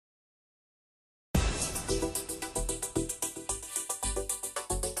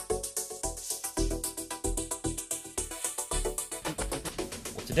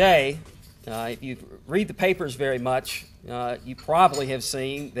Today, if you read the papers very much, you probably have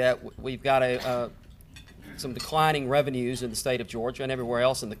seen that we've got some declining revenues in the state of Georgia and everywhere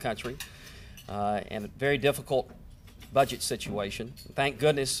else in the country, and a very difficult budget situation. Thank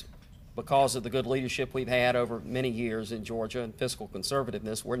goodness, because of the good leadership we've had over many years in Georgia and fiscal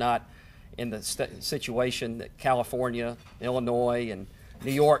conservativeness, we're not in the situation that California, Illinois, and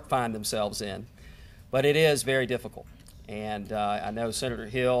New York find themselves in. But it is very difficult. And I know Senator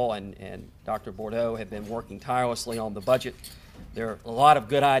Hill and Dr. Bordeaux have been working tirelessly on the budget. There are a lot of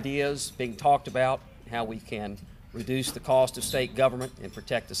good ideas being talked about, how we can reduce the cost of state government and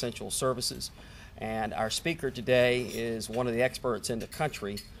protect essential services. And our speaker today is one of the experts in the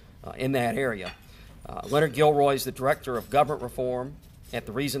country in that area. Leonard Gilroy is the Director of Government Reform at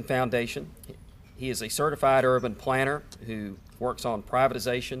the Reason Foundation. He is a certified urban planner who works on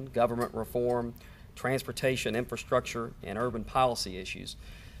privatization, government reform, transportation, infrastructure, and urban policy issues.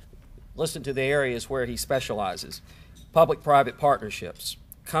 Listen to the areas where he specializes: public-private partnerships,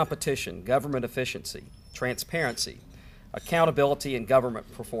 competition, government efficiency, transparency, accountability, and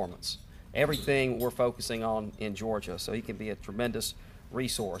government performance. Everything we're focusing on in Georgia, so he can be a tremendous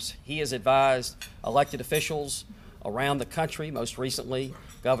resource. He has advised elected officials around the country, most recently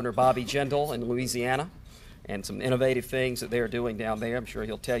Governor Bobby Jindal in Louisiana, and some innovative things that they're doing down there I'm sure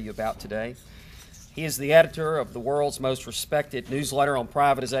he'll tell you about today. He is the editor of the world's most respected newsletter on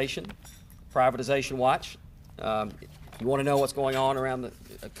privatization, Privatization Watch. If you want to know what's going on around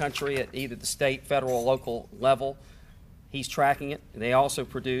the country at either the state, federal, or local level, he's tracking it. They also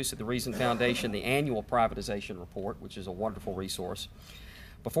produce at the Reason Foundation the annual privatization report, which is a wonderful resource.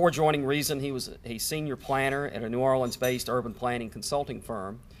 Before joining Reason, he was a senior planner at a New Orleans-based urban planning consulting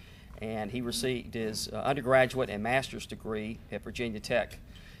firm, and he received his undergraduate and master's degree at Virginia Tech.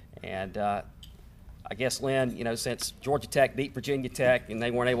 And I guess, Lynn, you know, since Georgia Tech beat Virginia Tech and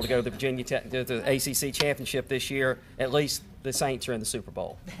they weren't able to go to the ACC championship this year, at least the Saints are in the Super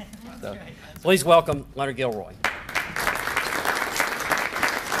Bowl. So, please welcome Leonard Gilroy.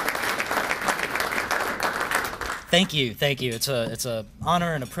 Thank you. It's a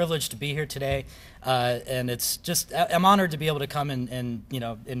honor and a privilege to be here today, and it's just I'm honored to be able to come and you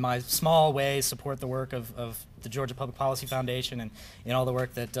know, in my small way, support the work of the Georgia Public Policy Foundation and all the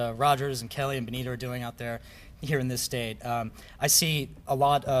work that Rogers and Kelly and Benita are doing out there here in this state. I see a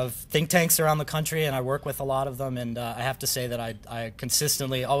lot of think tanks around the country, and I work with a lot of them, and I have to say that I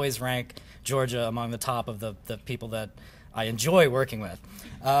consistently always rank Georgia among the top of the people that I enjoy working with.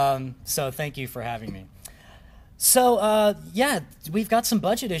 So thank you for having me. So, yeah, we've got some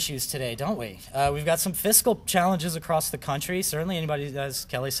budget issues today, don't we? We've got some fiscal challenges across the country. Certainly anybody, as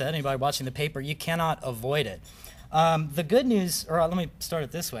Kelly said, anybody watching the paper, you cannot avoid it. The good news, or let me start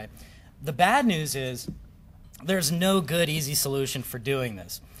it this way. The bad news is there's no good, easy solution for doing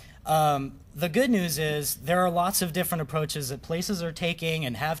this. The good news is there are lots of different approaches that places are taking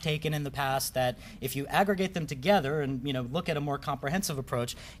and have taken in the past that if you aggregate them together and, you know, look at a more comprehensive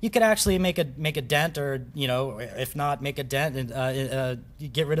approach, you could actually make a dent, or, you know, if not make a dent and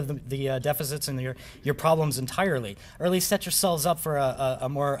get rid of the deficits and your problems entirely, or at least set yourselves up for a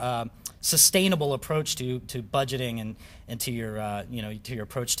more sustainable approach to budgeting and to your you know, to your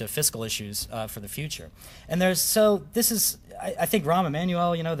approach to fiscal issues for the future. And this is I think Rahm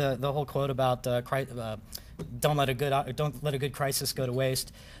Emanuel, you know, the whole quote about don't let a good crisis go to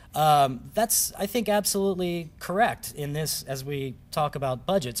waste. That's, I think, absolutely correct in this as we talk about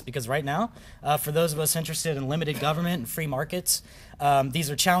budgets, because right now, for those of us interested in limited government and free markets, these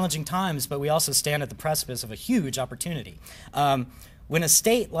are challenging times, but we also stand at the precipice of a huge opportunity. When a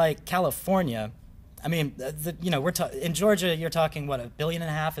state like California, I mean, you know, in Georgia, you're talking, what, $1.5 billion?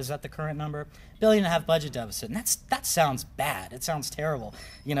 Is that the current number? $1.5 billion budget deficit, and that sounds bad. It sounds terrible.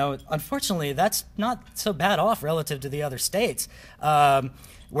 You know, unfortunately, that's not so bad off relative to the other states.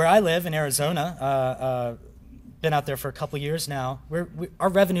 Where I live in Arizona, been out there for a couple years now. Our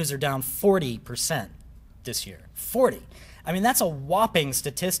revenues are down 40% this year. 40. I mean, that's a whopping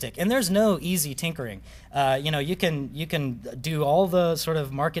statistic, and there's no easy tinkering. You know, you can do all the sort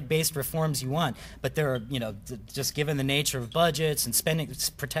of market-based reforms you want, but there are, you know, just given the nature of budgets and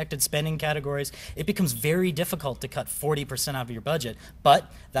protected spending categories, it becomes very difficult to cut 40% out of your budget.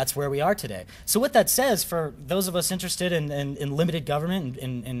 But that's where we are today. So what that says for those of us interested in limited government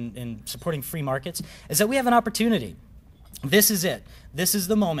and in supporting free markets is that we have an opportunity. This is it. This is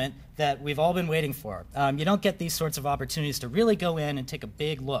the moment that we've all been waiting for. You don't get these sorts of opportunities to really go in and take a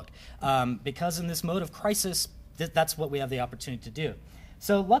big look, because in this mode of crisis, that's what we have the opportunity to do.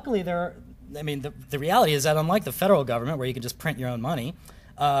 So luckily, the reality is that unlike the federal government, where you can just print your own money,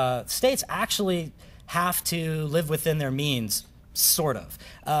 states actually have to live within their means sort of.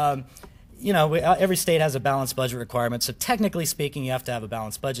 Every state has a balanced budget requirement, so technically speaking, you have to have a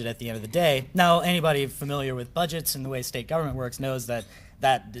balanced budget at the end of the day. Now, anybody familiar with budgets and the way state government works knows that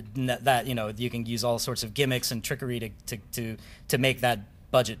you can use all sorts of gimmicks and trickery to make that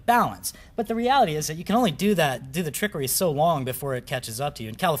budget balance. But the reality is that you can only do the trickery so long before it catches up to you.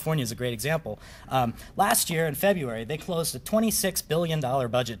 And California is a great example. Last year in February, they closed a $26 billion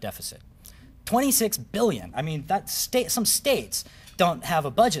budget deficit. $26 billion. I mean, some states don't have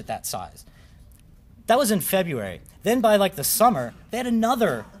a budget that size. That was in February. Then by like the summer, they had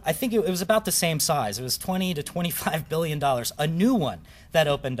another, I think it was about the same size. It was $20 to $25 billion, a new one that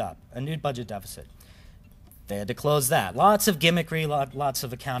opened up, a new budget deficit. They had to close that. Lots of gimmickry, lots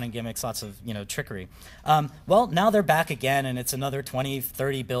of accounting gimmicks, lots of trickery. Well, now they're back again, and it's another 20,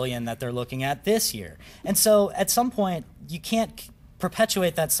 30 billion that they're looking at this year. And so at some point, you can't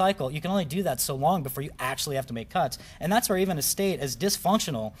perpetuate that cycle. You can only do that so long before you actually have to make cuts. And that's where even a state as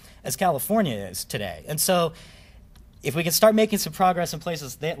dysfunctional as California is today. And so if we can start making some progress in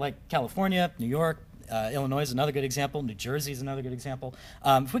places like California, New York, Illinois is another good example. New Jersey is another good example.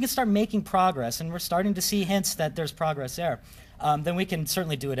 If we can start making progress, and we're starting to see hints that there's progress there, then we can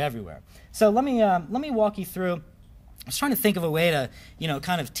certainly do it everywhere. So let me walk you through. I was trying to think of a way to,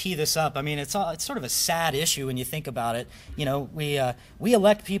 kind of tee this up. I mean, it's sort of a sad issue when you think about it. We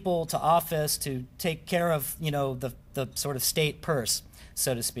elect people to office to take care of, the sort of state purse,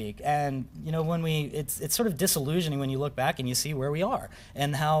 so to speak. And it's sort of disillusioning when you look back and you see where we are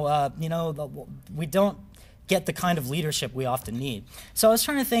and how we don't get the kind of leadership we often need. So I was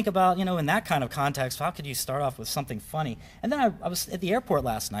trying to think about, in that kind of context, how could you start off with something funny? And then I was at the airport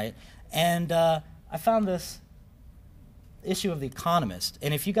last night, and I found this issue of The Economist.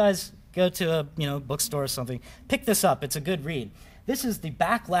 And if you guys go to a bookstore or something, pick this up. It's a good read. This is the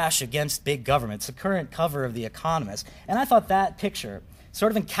backlash against big government. It's the current cover of The Economist. And I thought that picture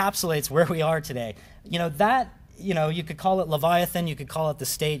sort of encapsulates where we are today. You could call it Leviathan, you could call it the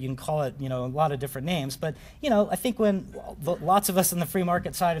state, you can call it, a lot of different names. But, I think when lots of us in the free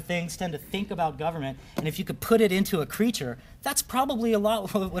market side of things tend to think about government, and if you could put it into a creature, that's probably a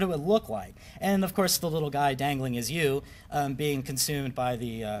lot what it would look like. And, of course, the little guy dangling is you, being consumed by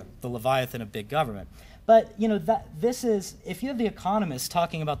the Leviathan of big government. But, this is, if you have The Economist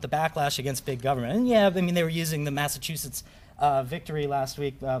talking about the backlash against big government, and they were using the Massachusetts victory last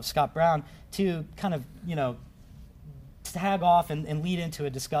week, Scott Brown, to kind of, tag off and lead into a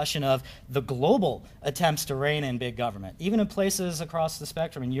discussion of the global attempts to rein in big government, even in places across the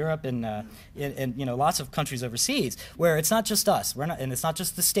spectrum in Europe and lots of countries overseas, where it's not just us, and it's not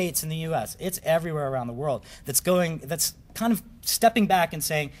just the states in the U.S. It's everywhere around the world that's kind of stepping back and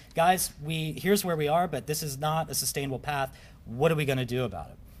saying, guys, here's where we are, but this is not a sustainable path. What are we going to do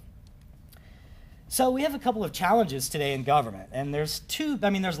about it? So we have a couple of challenges today in government, and there's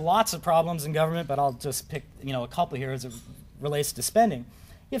lots of problems in government, but I'll just pick, a couple here as it relates to spending.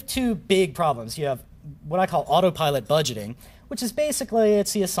 You have two big problems. You have what I call autopilot budgeting, which is basically,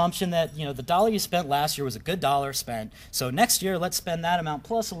 it's the assumption that, the dollar you spent last year was a good dollar spent, so next year let's spend that amount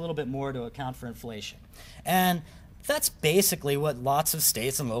plus a little bit more to account for inflation. And that's basically what lots of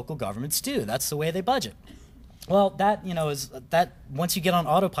states and local governments do. That's the way they budget. Well, that once you get on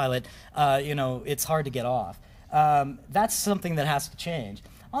autopilot, it's hard to get off. That's something that has to change.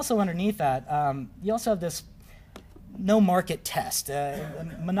 Also underneath that, you also have this no market test,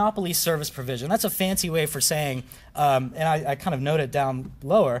 monopoly service provision. That's a fancy way for saying, and I kind of note it down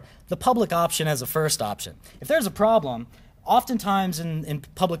lower, the public option as a first option. If there's a problem, oftentimes in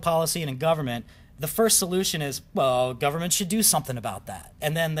public policy and in government, the first solution is, well, government should do something about that.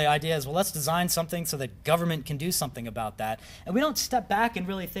 And then the idea is, well, let's design something so that government can do something about that. And we don't step back and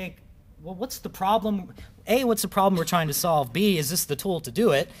really think, well, what's the problem? A, what's the problem we're trying to solve? B, is this the tool to do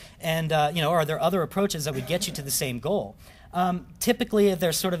it? And, are there other approaches that would get you to the same goal? Typically,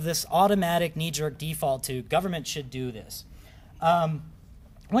 there's sort of this automatic knee-jerk default to government should do this.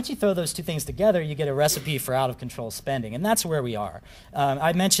 Once you throw those two things together, you get a recipe for out-of-control spending, and that's where we are.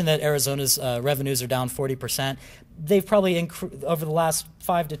 I mentioned that Arizona's revenues are down 40%. They've probably, over the last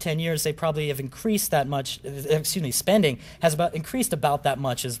 5 to 10 years, they probably have increased that much, spending has increased about that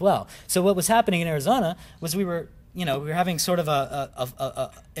much as well. So what was happening in Arizona was we were having sort of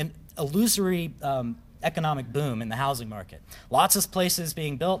an illusory economic boom in the housing market. Lots of places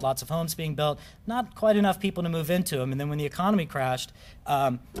being built, lots of homes being built, not quite enough people to move into them. And then when the economy crashed,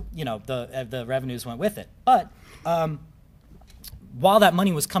 the revenues went with it. But while that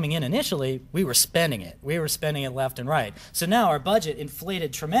money was coming in initially, we were spending it. We were spending it left and right. So now our budget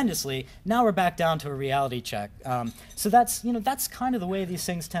inflated tremendously. Now we're back down to a reality check. So that's kind of the way these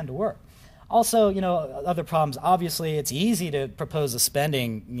things tend to work. Also, other problems. Obviously, it's easy to propose a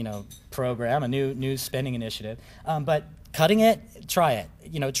spending, program, a new spending initiative, but cutting it, try it.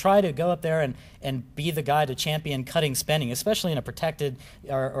 Try to go up there and be the guy to champion cutting spending, especially in a protected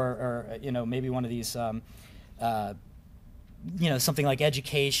or maybe one of these, something like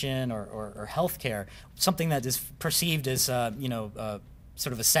education or healthcare, something that is perceived as,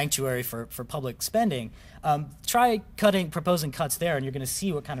 sort of a sanctuary for public spending. Try proposing cuts there, and you're going to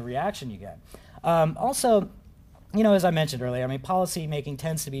see what kind of reaction you get. Also, as I mentioned earlier, policy making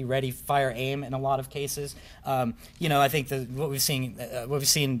tends to be ready, fire, aim in a lot of cases. I think what we've seen,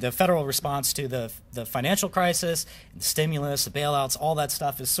 the federal response to the financial crisis, the stimulus, the bailouts, all that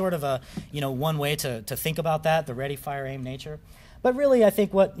stuff is sort of a, one way to think about that, the ready, fire, aim nature. But really, I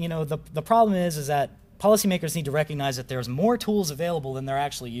think what, the problem is that policymakers need to recognize that there's more tools available than they're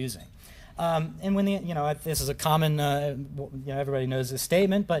actually using. And when this is a common, everybody knows this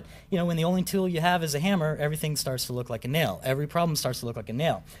statement, but when the only tool you have is a hammer, everything starts to look like a nail. Every problem starts to look like a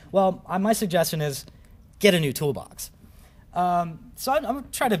nail. Well, my suggestion is get a new toolbox. So I'm going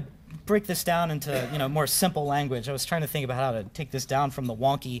to try to break this down into more simple language. I was trying to think about how to take this down from the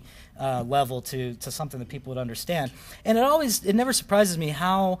wonky level to something that people would understand. And it never surprises me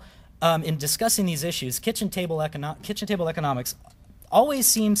how in discussing these issues, kitchen table economics always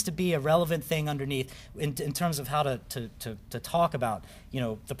seems to be a relevant thing underneath in terms of how to talk about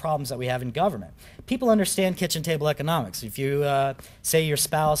the problems that we have in government. People understand kitchen table economics. If you say your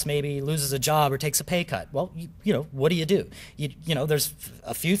spouse maybe loses a job or takes a pay cut, well, what do? There's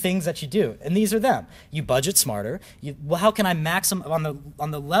a few things that you do, and these are them. You budget smarter. How can I maximize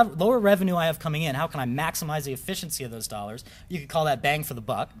on the lower revenue I have coming in? How can I maximize the efficiency of those dollars? You could call that bang for the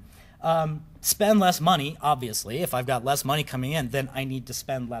buck. Spend less money, obviously. If I've got less money coming in, then I need to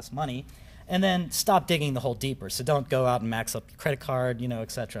spend less money. And then stop digging the hole deeper. So don't go out and max up your credit card,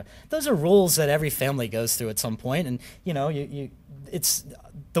 et cetera. Those are rules that every family goes through at some point. And, it's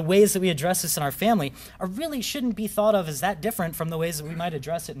the ways that we address this in our family really shouldn't be thought of as that different from the ways that we might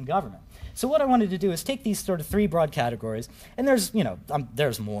address it in government. So what I wanted to do is take these sort of three broad categories. And there's,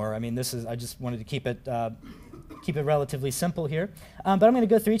 there's more. I just wanted to keep it relatively simple here. But I'm going to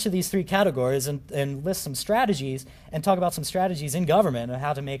go through each of these three categories and list some strategies and talk about some strategies in government and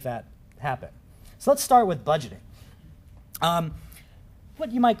how to make that happen. So let's start with budgeting.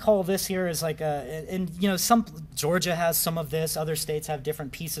 What you might call this here is like Georgia has some of this, other states have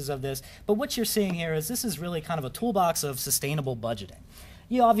different pieces of this, but what you're seeing here is this is really kind of a toolbox of sustainable budgeting.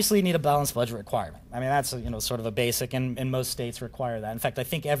 You obviously need a balanced budget requirement. That's sort of a basic, and most states require that. In fact, I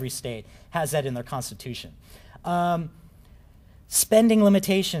think every state has that in their constitution. Spending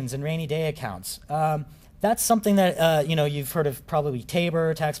limitations and rainy day accounts. That's something that you've heard of, probably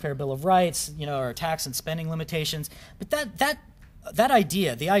TABOR, Taxpayer Bill of Rights, or tax and spending limitations. But that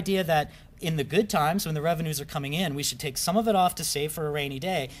idea, the idea that in the good times when the revenues are coming in, we should take some of it off to save for a rainy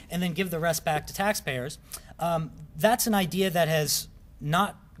day and then give the rest back to taxpayers. That's an idea that has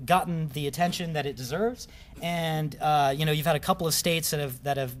not gotten the attention that it deserves, and you've had a couple of states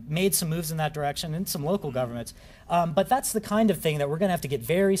that have made some moves in that direction, and some local governments. But that's the kind of thing that we're going to have to get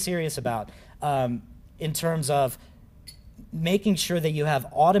very serious about in terms of making sure that you have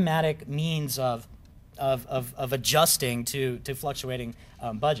automatic means of adjusting to fluctuating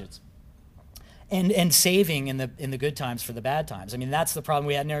budgets. And saving in the good times for the bad times. That's the problem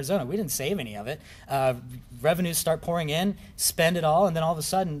we had in Arizona. We didn't save any of it. Revenues start pouring in, spend it all, and then all of a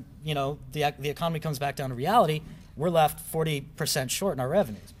sudden, the economy comes back down to reality. We're left 40% short in our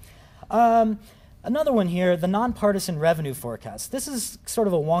revenues. Another one here, the nonpartisan revenue forecast. This is sort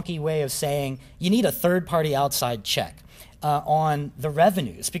of a wonky way of saying you need a third-party outside check on the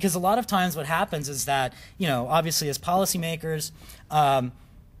revenues, because a lot of times what happens is that, obviously as policymakers,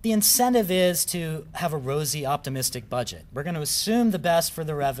 the incentive is to have a rosy, optimistic budget. We're going to assume the best for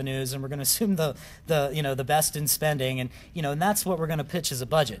the revenues, and we're going to assume the best in spending, and that's what we're going to pitch as a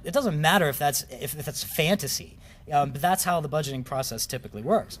budget. It doesn't matter if that's fantasy, but that's how the budgeting process typically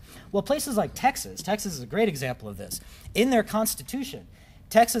works. Well, places like Texas is a great example of this. In their constitution,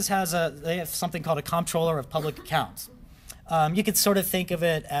 Texas they have something called a comptroller of public accounts. You could sort of think of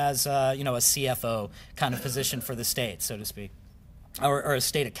it as a CFO kind of position for the state, so to speak. Or a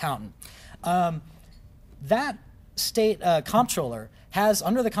state accountant. That state comptroller has,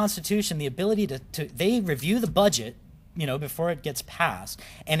 under the Constitution, the ability they review the budget, before it gets passed.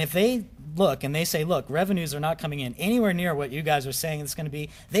 And if they look and they say, look, revenues are not coming in anywhere near what you guys are saying it's going to be,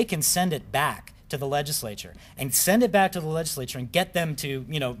 they can send it back to the legislature and get them to,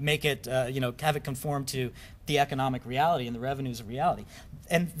 make it, have it conform to the economic reality and the revenues of reality.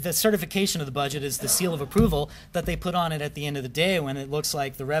 and the certification of the budget is the seal of approval that they put on it at the end of the day when it looks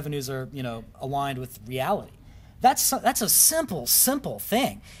like the revenues are, aligned with reality. That's a simple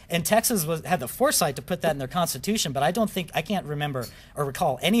thing. And Texas had the foresight to put that in their constitution, but I can't remember or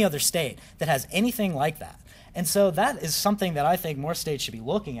recall any other state that has anything like that. And so that is something that I think more states should be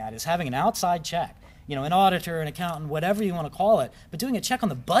looking at, is having an outside check. An auditor, an accountant, whatever you want to call it, but doing a check on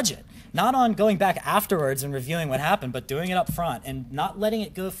the budget, not on going back afterwards and reviewing what happened, but doing it up front and not letting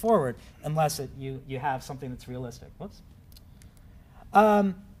it go forward unless you have something that's realistic. Whoops.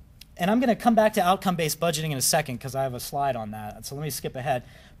 And I'm going to come back to outcome-based budgeting in a second because I have a slide on that. So let me skip ahead.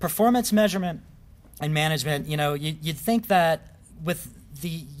 Performance measurement and management, you'd think that with the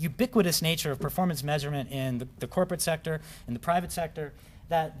ubiquitous nature of performance measurement in the corporate sector, in the private sector,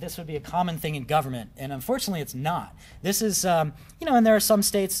 that this would be a common thing in government, and unfortunately it's not. This is, and there are some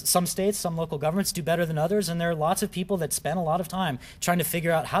states, some local governments do better than others, and there are lots of people that spend a lot of time trying to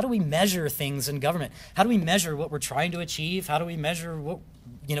figure out, how do we measure things in government? How do we measure what we're trying to achieve? How do we measure what,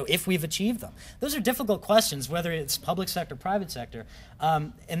 if we've achieved them? Those are difficult questions, whether it's public sector, private sector,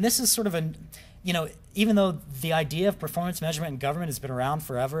 and this is sort of a, even though the idea of performance measurement in government has been around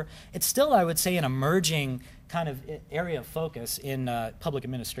forever, it's still, I would say, an emerging kind of area of focus in public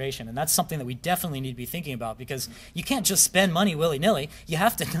administration. And that's something that we definitely need to be thinking about, because you can't just spend money willy-nilly. You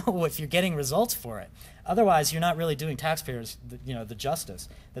have to know if you're getting results for it. Otherwise, you're not really doing taxpayers the justice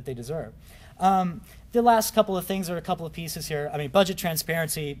that they deserve. The last couple of things are a couple of pieces here. I mean, budget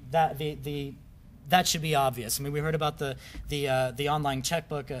transparency, that should be obvious. I mean, we heard about the online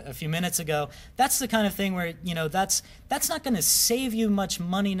checkbook a few minutes ago. That's the kind of thing where, that's not going to save you much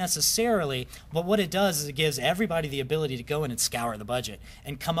money necessarily, but what it does is it gives everybody the ability to go in and scour the budget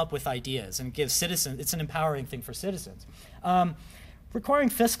and come up with ideas, and it gives citizens, it's an empowering thing for citizens. Requiring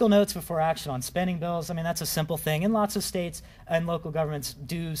fiscal notes before action on spending bills, I mean, that's a simple thing, and lots of states and local governments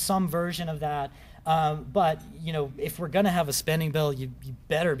do some version of that. But if we're going to have a spending bill, you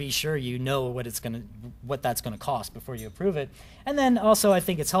better be sure you know what that's going to cost before you approve it. And then also, I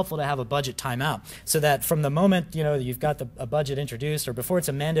think it's helpful to have a budget timeout, so that from the moment you've got a budget introduced, or before it's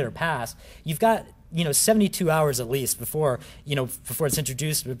amended or passed, you've got 72 hours at least before it's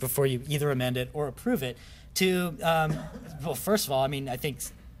introduced, before you either amend it or approve it. To well, first of all, I mean, I think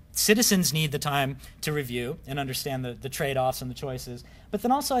citizens need the time to review and understand the trade-offs and the choices. But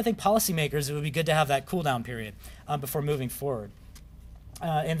then also, I think policymakers, it would be good to have that cool-down period before moving forward.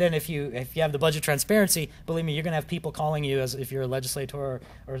 And then if you have the budget transparency, believe me, you're going to have people calling you, as if you're a legislator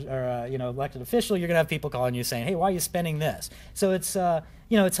or elected official, you're going to have people calling you saying, hey, why are you spending this? So it's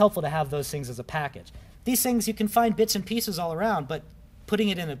it's helpful to have those things as a package. These things, you can find bits and pieces all around, but putting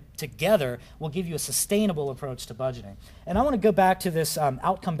it together will give you a sustainable approach to budgeting. And I want to go back to this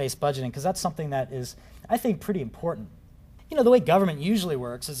outcome-based budgeting, because that's something that is, I think, pretty important. The way government usually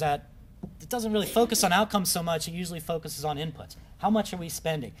works is that it doesn't really focus on outcomes so much. It usually focuses on inputs. How much are we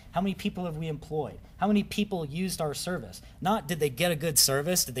spending? How many people have we employed? How many people used our service? Not did they get a good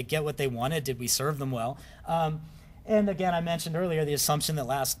service? Did they get what they wanted? Did we serve them well? And again, I mentioned earlier the assumption that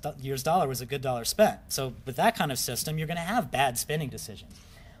last year's dollar was a good dollar spent. So with that kind of system, you're going to have bad spending decisions.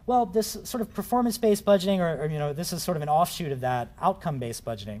 Well, this sort of performance-based budgeting, or this is sort of an offshoot of that, outcome-based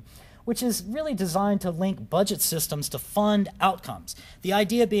budgeting, which is really designed to link budget systems to fund outcomes. The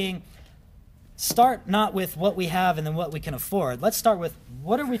idea being, start not with what we have and then what we can afford. Let's start with,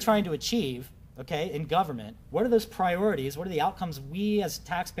 what are we trying to achieve, okay, in government? What are those priorities? What are the outcomes we as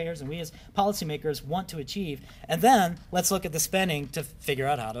taxpayers and we as policymakers want to achieve? And then let's look at the spending to figure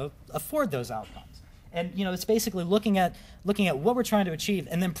out how to afford those outcomes. And it's basically looking at what we're trying to achieve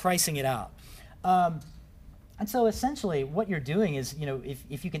and then pricing it out. And so essentially what you're doing is,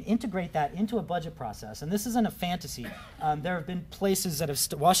 if you can integrate that into a budget process, and this isn't a fantasy, there have been places that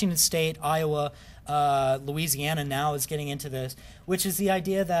have, Washington State, Iowa, Louisiana now is getting into this, which is the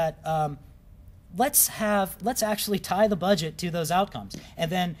idea that let's actually tie the budget to those outcomes. And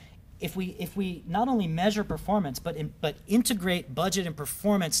then if we not only measure performance, but integrate budget and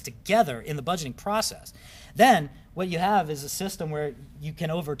performance together in the budgeting process, then what you have is a system where you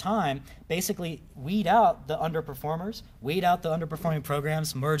can, over time, basically weed out the underperformers, weed out the underperforming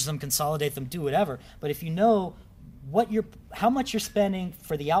programs, merge them, consolidate them, do whatever. But if you know how much you're spending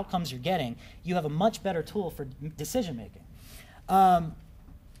for the outcomes you're getting, you have a much better tool for decision making.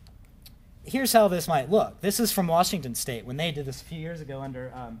 Here's how this might look. This is from Washington State when they did this a few years ago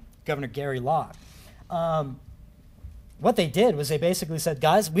under Governor Gary Locke. what they did was they basically said,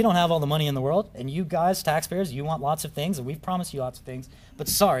 guys, we don't have all the money in the world, and you guys, taxpayers, you want lots of things, and we've promised you lots of things, but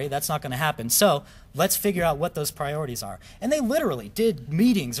sorry, that's not going to happen. So let's figure out what those priorities are. And they literally did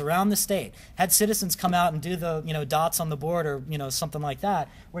meetings around the state, had citizens come out and do the dots on the board or something like that,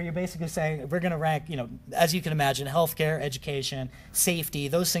 where you're basically saying we're going to rank, as you can imagine, healthcare, education, safety,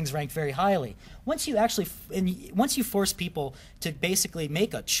 those things rank very highly. Once you force people to basically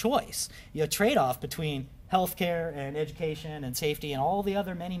make a choice, trade-off between healthcare and education and safety and all the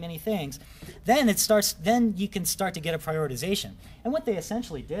other many things, then you can start to get a prioritization. And what they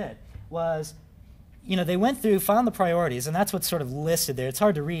essentially did was, they went through, found the priorities, and that's what's sort of listed there. It's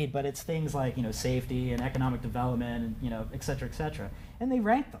hard to read, but it's things like safety and economic development and et cetera, and they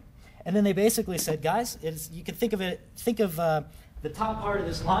ranked them. And then they basically said, guys, you can think of the top part of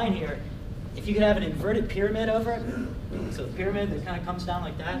this line here. If you could have an inverted pyramid over it, so the pyramid that kind of comes down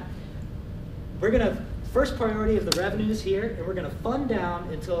like that, we're going to first priority of the revenues here, and we're going to fund down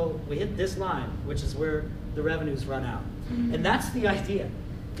until we hit this line, which is where the revenues run out. And that's the idea.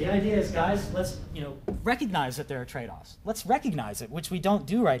 The idea is, guys, let's recognize that there are trade-offs. Let's recognize it, which we don't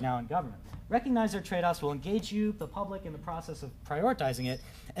do right now in government. Recognize there are trade-offs. We'll engage you, the public, in the process of prioritizing it,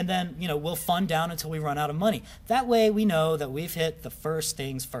 and then we'll fund down until we run out of money. That way we know that we've hit the first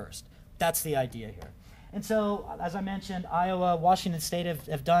things first. That's the idea here. And so, as I mentioned, Iowa, Washington State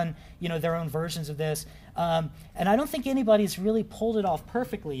have done their own versions of this. And I don't think anybody's really pulled it off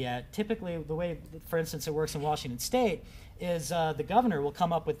perfectly yet. Typically, the way, for instance, it works in Washington State is the governor will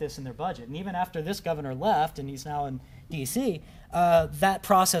come up with this in their budget. And even after this governor left, and he's now in D.C., that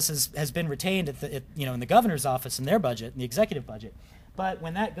process has been retained in the governor's office in their budget, in the executive budget. But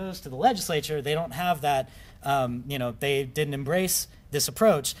when that goes to the legislature, they don't have that, they didn't embrace this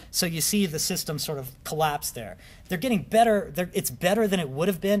approach. So you see the system sort of collapse there. They're getting better. It's better than it would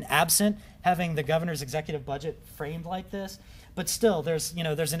have been absent having the governor's executive budget framed like this. But still, there's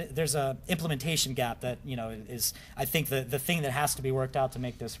a implementation gap that is, I think, the thing that has to be worked out to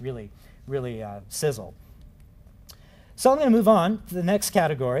make this really sizzle. So I'm going to move on to the next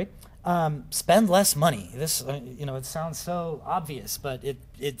category. Spend less money. This, it sounds so obvious, but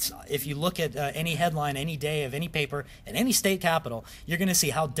it's if you look at any headline, any day of any paper in any state capital, you're going to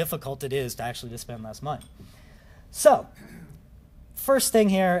see how difficult it is to actually spend less money. So, first thing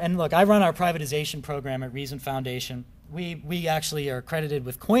here, and look, I run our privatization program at Reason Foundation. We actually are credited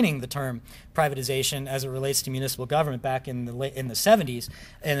with coining the term privatization as it relates to municipal government back in the 70s,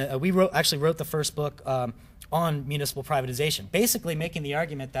 and we actually wrote the first book on municipal privatization, basically making the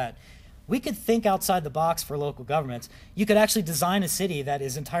argument that we could think outside the box for local governments. You could actually design a city that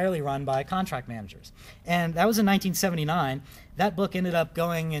is entirely run by contract managers. And that was in 1979. That book ended up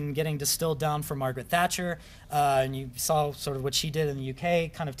going and getting distilled down for Margaret Thatcher, and you saw sort of what she did in the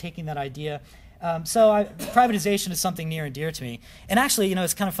UK, kind of taking that idea. Privatization is something near and dear to me. And actually,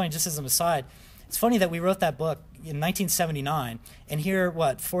 it's kind of funny, just as an aside, it's funny that we wrote that book in 1979, and here,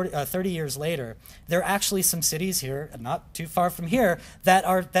 30 years later, there are actually some cities here, not too far from here, that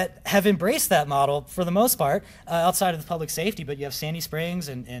have embraced that model for the most part, outside of the public safety. But you have Sandy Springs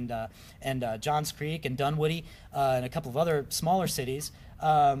and Johns Creek and Dunwoody and a couple of other smaller cities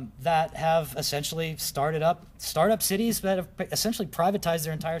that have essentially startup cities that have essentially privatized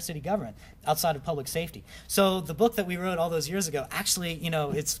their entire city government outside of public safety. So the book that we wrote all those years ago, actually,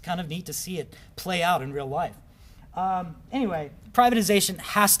 it's kind of neat to see it play out in real life. Anyway, privatization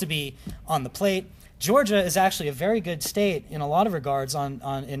has to be on the plate. Georgia is actually a very good state in a lot of regards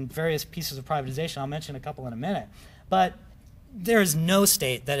in various pieces of privatization. I'll mention a couple in a minute. But there is no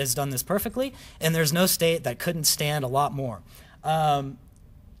state that has done this perfectly, and there's no state that couldn't stand a lot more.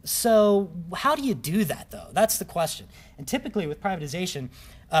 So how do you do that, though? That's the question. And typically with privatization,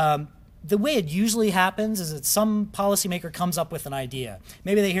 the way it usually happens is that some policymaker comes up with an idea.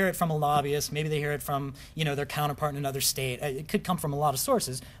 Maybe they hear it from a lobbyist. Maybe they hear it from their counterpart in another state. It could come from a lot of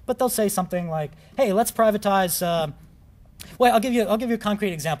sources. But they'll say something like, "Hey, let's privatize." Well, I'll give you a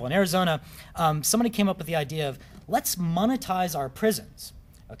concrete example. In Arizona, somebody came up with the idea of let's monetize our prisons.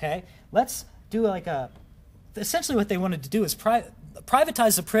 Okay, let's do essentially what they wanted to do is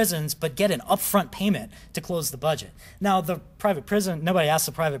privatize the prisons, but get an upfront payment to close the budget. Now, nobody asked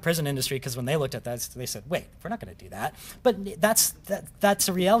the private prison industry, because when they looked at that, they said, wait, we're not going to do that. But that's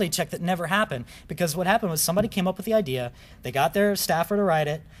a reality check that never happened, because what happened was somebody came up with the idea, they got their staffer to write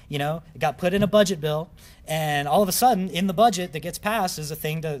it, it got put in a budget bill, and all of a sudden, in the budget that gets passed is a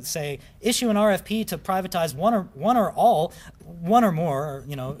thing to say, issue an RFP to privatize one or more,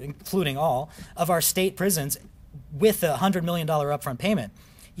 including all, of our state prisons with a $100 million upfront payment.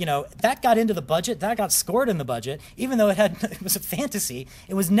 That got into the budget, that got scored in the budget, even though it was a fantasy,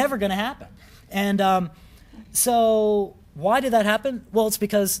 it was never going to happen. And So why did that happen? Well, it's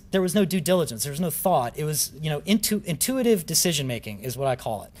because there was no due diligence. There was no thought. It was, intuitive decision making is what I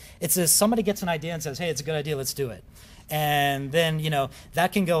call it. It's as somebody gets an idea and says, hey, it's a good idea, let's do it. And then,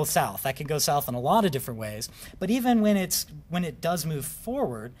 that can go south. That can go south in a lot of different ways. But even when it does move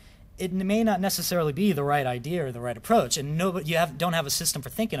forward, it may not necessarily be the right idea or the right approach, and don't have a system for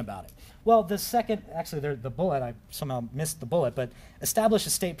thinking about it. Well, the second, actually, the bullet, I somehow missed the bullet, but establish a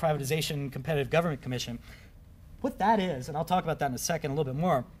state privatization competitive government commission. What that is, and I'll talk about that in a second a little bit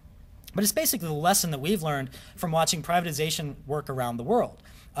more, but it's basically the lesson that we've learned from watching privatization work around the world.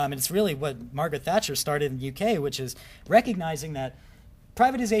 And it's really what Margaret Thatcher started in the UK, which is recognizing that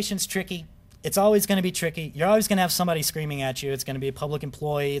privatization's tricky. It's always going to be tricky. You're always going to have somebody screaming at you. It's going to be a public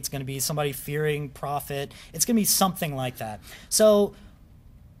employee. It's going to be somebody fearing profit. It's going to be something like that. So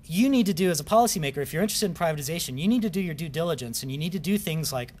you need to do, as a policymaker, if you're interested in privatization, you need to do your due diligence, and you need to do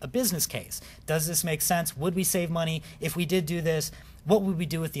things like a business case. Does this make sense? Would we save money if we did do this? What would we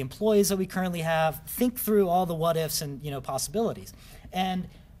do with the employees that we currently have? Think through all the what ifs and possibilities. And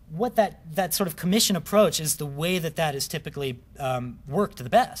what that sort of commission approach is, the way that is typically worked the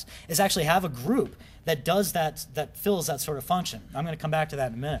best, is actually have a group that does that fills that sort of function. I'm going to come back to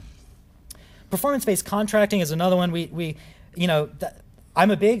that in a minute. Performance-based contracting is another one.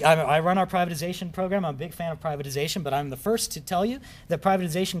 I run our privatization program. I'm a big fan of privatization, but I'm the first to tell you that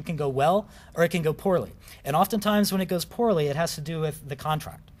privatization can go well or it can go poorly. And oftentimes when it goes poorly, it has to do with the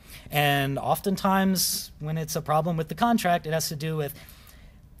contract. And oftentimes when it's a problem with the contract, it has to do with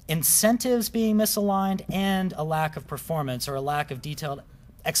incentives being misaligned and a lack of performance or a lack of detailed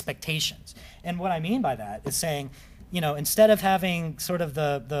expectations. And what I mean by that is saying, instead of having sort of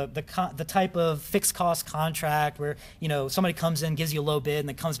the type of fixed cost contract where, somebody comes in, gives you a low bid, and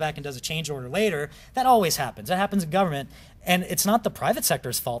then comes back and does a change order later, that always happens. That happens in government. And it's not the private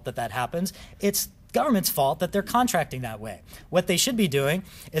sector's fault that happens. It's government's fault that they're contracting that way. What they should be doing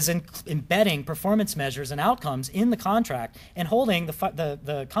is embedding performance measures and outcomes in the contract and holding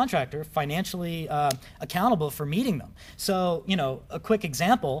the contractor financially accountable for meeting them. So, a quick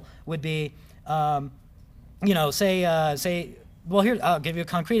example would be, well, here, I'll give you a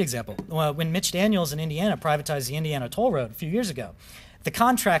concrete example. When Mitch Daniels in Indiana privatized the Indiana Toll Road a few years ago, the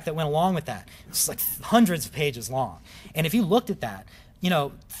contract that went along with that was like hundreds of pages long. And if you looked at that,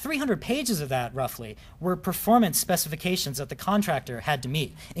 300 pages of that, roughly, were performance specifications that the contractor had to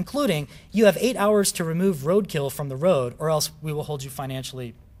meet, including, you have 8 hours to remove roadkill from the road, or else we will hold you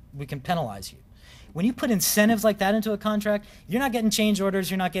financially, we can penalize you. When you put incentives like that into a contract, you're not getting change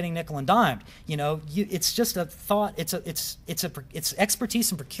orders, you're not getting nickel and dimed. It's just a thought, it's expertise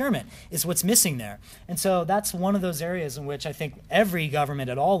in procurement is what's missing there. And so that's one of those areas in which I think every government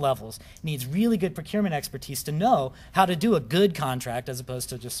at all levels needs really good procurement expertise to know how to do a good contract as opposed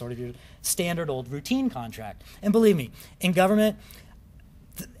to just sort of your standard old routine contract. And believe me, in government,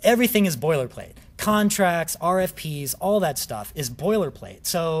 everything is boilerplate. Contracts, RFPs, all that stuff is boilerplate.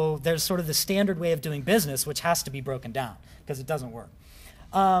 So there's sort of the standard way of doing business, which has to be broken down because it doesn't work.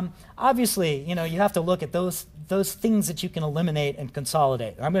 Obviously, you have to look at those things that you can eliminate and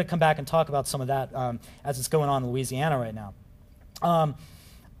consolidate. I'm going to come back and talk about some of that as it's going on in Louisiana right now. And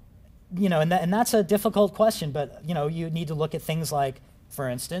that's a difficult question, but you need to look at things like, for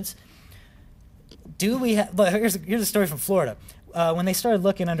instance, here's a story from Florida. When they started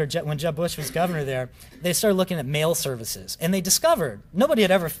looking when Jeb Bush was governor there, they started looking at mail services. And they discovered, nobody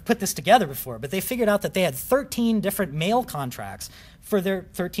had ever put this together before, but they figured out that they had 13 different mail contracts for their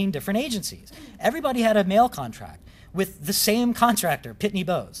 13 different agencies. Everybody had a mail contract with the same contractor, Pitney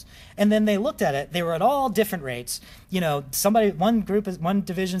Bowes. And then they looked at it, they were at all different rates. One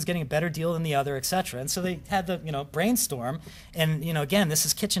division's getting a better deal than the other, et cetera. And so they had the, brainstorm. And, again, this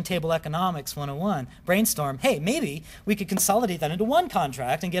is kitchen table economics 101. Brainstorm, hey, maybe we could consolidate that into one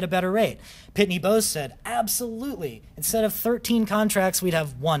contract and get a better rate. Pitney Bowes said, absolutely. Instead of 13 contracts, we'd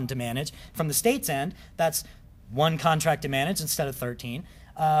have one to manage. From the state's end, that's one contract to manage instead of 13.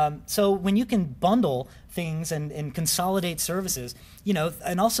 So when you can bundle things and consolidate services,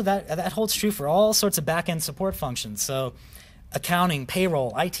 and also that holds true for all sorts of back-end support functions. So accounting,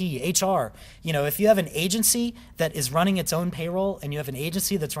 payroll, IT, HR. If you have an agency that is running its own payroll and you have an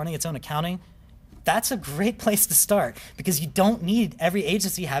agency that's running its own accounting, that's a great place to start because you don't need every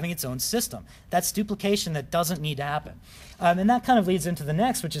agency having its own system. That's duplication that doesn't need to happen. And that kind of leads into the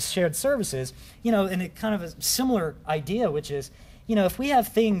next, which is shared services, and it kind of a similar idea, which is, if we have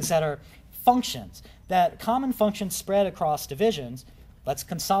things that are functions, that common functions spread across divisions, let's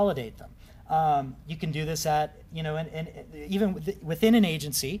consolidate them. You can do this at, and even within an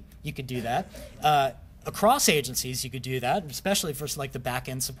agency, you could do that. Across agencies, you could do that, especially for like the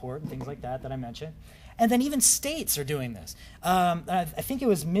back-end support and things like that I mentioned. And then even states are doing this. I think it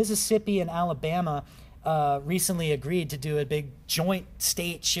was Mississippi and Alabama recently agreed to do a big joint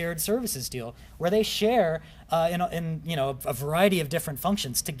state shared services deal where they share in a variety of different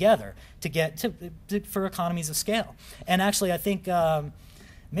functions together to get for economies of scale. And actually, I think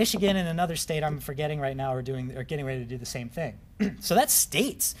Michigan and another state I'm forgetting right now are getting ready to do the same thing. So that's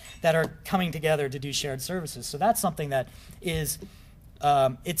states that are coming together to do shared services. So that's something that is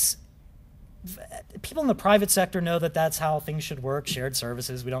people in the private sector know that that's how things should work, shared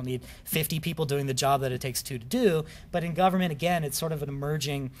services. We don't need 50 people doing the job that it takes 2 to do. But in government, again, it's sort of an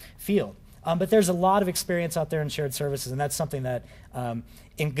emerging field. But there's a lot of experience out there in shared services, and that's something that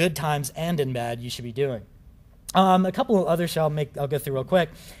in good times and in bad you should be doing. A couple of others I'll go through real quick.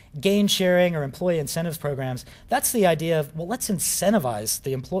 Gain sharing or employee incentives programs. That's the idea of, well, let's incentivize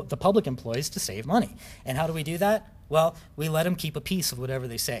the public employees to save money. And how do we do that? Well, we let them keep a piece of whatever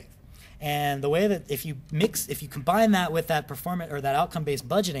they save. And the way that if you combine that with that performance or that outcome-based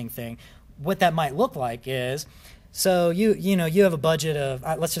budgeting thing, what that might look like is, so you have a budget of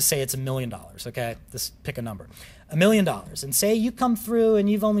let's just say it's $1 million. Okay, just pick a number, $1 million, and say you come through and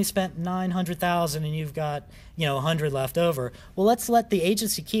you've only spent $900,000 and you've got 100 left over. Well, let's let the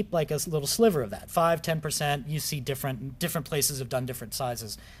agency keep like a little sliver of that, 5-10%. You see different places have done different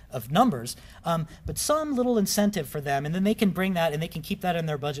sizes of numbers, but some little incentive for them, and then they can bring that and they can keep that in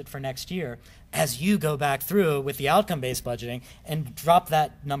their budget for next year as you go back through with the outcome-based budgeting and drop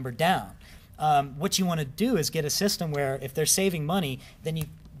that number down. What you want to do is get a system where if they're saving money, then you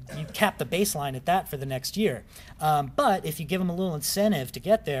cap the baseline at that for the next year. But if you give them a little incentive to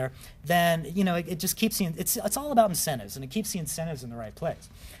get there, then it just keeps it's all about incentives, and it keeps the incentives in the right place.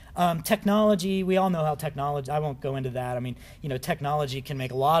 Technology, we all know how technology, I won't go into that. I mean, technology can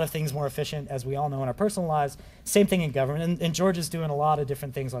make a lot of things more efficient, as we all know in our personal lives. Same thing in government, and Georgia's doing a lot of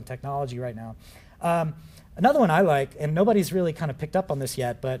different things on technology right now. Another one I like, and nobody's really kind of picked up on this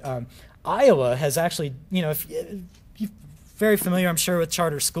yet, but Iowa has actually, if you're very familiar, I'm sure, with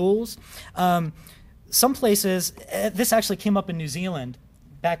charter schools. Some places, this actually came up in New Zealand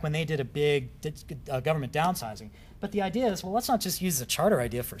back when they did a big government downsizing. But the idea is, well, let's not just use the charter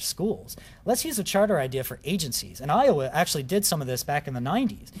idea for schools. Let's use the charter idea for agencies. And Iowa actually did some of this back in the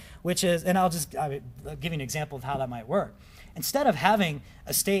 90s, which is, and I'll give you an example of how that might work. Instead of having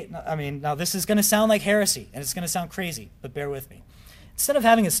a state, now this is going to sound like heresy, and it's going to sound crazy, but bear with me. Instead of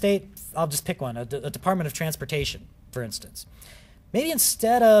having a state, I'll just pick one, a Department of Transportation, for instance. Maybe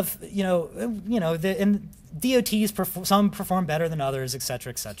instead of, and DOTs, some perform better than others, et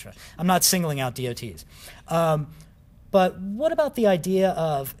cetera, et cetera. I'm not singling out DOTs. But what about the idea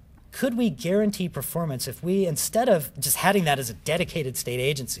of, could we guarantee performance if we, instead of just having that as a dedicated state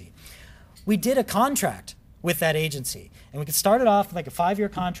agency, we did a contract with that agency, and we could start it off with like a 5-year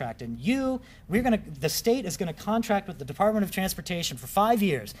contract, and the state is going to contract with the Department of Transportation for 5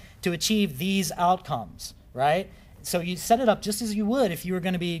 years to achieve these outcomes, right? So you set it up just as you would if you were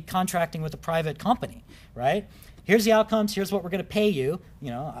going to be contracting with a private company, right? Here's the outcomes, here's what we're going to pay you,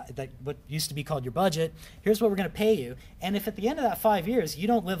 what used to be called your budget, here's what we're going to pay you, and if at the end of that 5 years you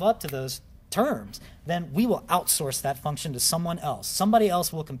don't live up to those terms, then we will outsource that function to someone else. Somebody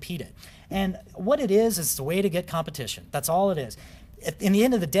else will compete it. And what it is the way to get competition. That's all it is. In the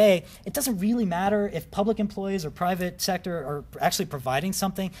end of the day, it doesn't really matter if public employees or private sector are actually providing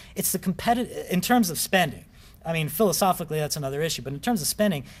something. It's the competitive, in terms of spending. I mean, philosophically, that's another issue. But in terms of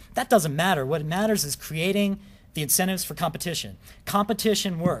spending, that doesn't matter. What matters is creating the incentives for competition.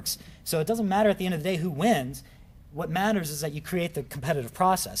 Competition works. So it doesn't matter at the end of the day who wins. What matters is that you create the competitive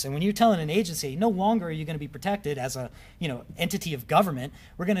process. And when you're telling an agency, no longer are you going to be protected as a entity of government,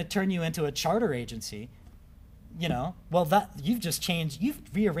 we're going to turn you into a charter agency. Well, that you've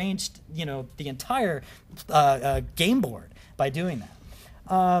rearranged the entire game board by doing that.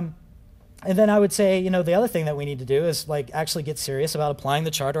 And then I would say, the other thing that we need to do is actually get serious about applying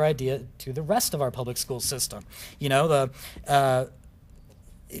the charter idea to the rest of our public school system. And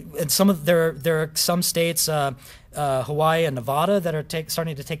there are some states, Hawaii and Nevada, that are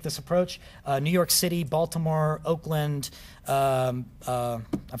starting to take this approach. New York City, Baltimore, Oakland. I'm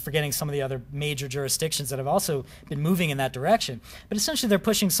forgetting some of the other major jurisdictions that have also been moving in that direction. But essentially, they're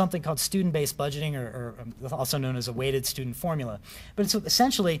pushing something called student-based budgeting, or also known as a weighted student formula. But it's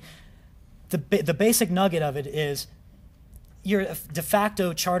essentially the basic nugget of it is you're de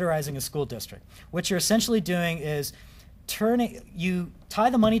facto charterizing a school district. What you're essentially doing is you tie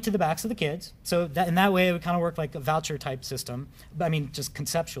the money to the backs of the kids, so that in that way it would kind of work like a voucher type system. I mean, just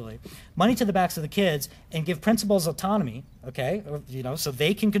conceptually, money to the backs of the kids, and give principals autonomy. Okay, so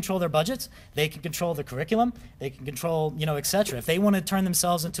they can control their budgets, they can control the curriculum, they can control, etc. If they want to turn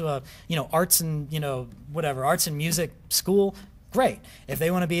themselves into a, arts and arts and music school, great. If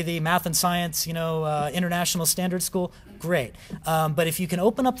they want to be the math and science, international standard school, great. But if you can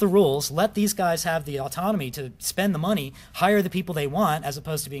open up the rules, let these guys have the autonomy to spend the money, hire the people they want, as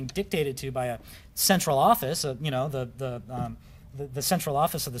opposed to being dictated to by a central office, the central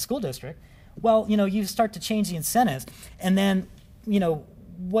office of the school district, well, you start to change the incentives, and then,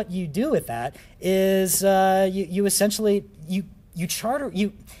 what you do with that is you essentially you charter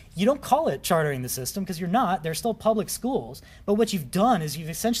you don't call it chartering the system, because you're not. They're still public schools. But what you've done is you've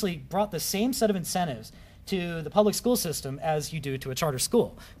essentially brought the same set of incentives to the public school system as you do to a charter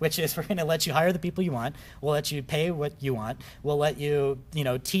school, which is we're going to let you hire the people you want, we'll let you pay what you want, we'll let you,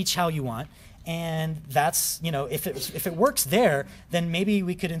 teach how you want. And that's, if it works there, then maybe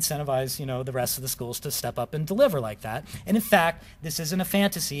we could incentivize, the rest of the schools to step up and deliver like that. And in fact, this isn't a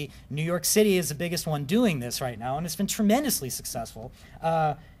fantasy. New York City is the biggest one doing this right now, and it's been tremendously successful.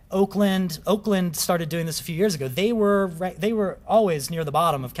 Oakland started doing this a few years ago. They were always near the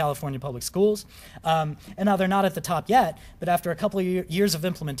bottom of California public schools, and now they're not at the top yet. But after a couple of years of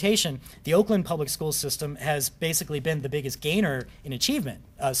implementation, the Oakland public school system has basically been the biggest gainer in achievement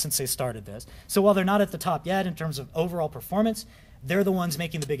since they started this. So while they're not at the top yet in terms of overall performance, they're the ones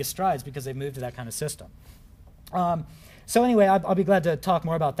making the biggest strides because they've moved to that kind of system. So anyway, I'll be glad to talk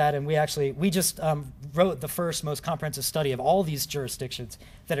more about that. And we just wrote the first most comprehensive study of all these jurisdictions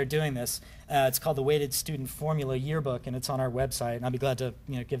that are doing this. It's called the Weighted Student Formula Yearbook, and it's on our website. And I'll be glad to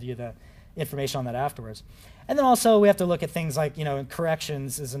give you the information on that afterwards. And then also we have to look at things like,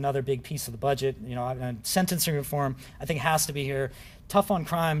 corrections is another big piece of the budget. And sentencing reform, I think, has to be here. Tough on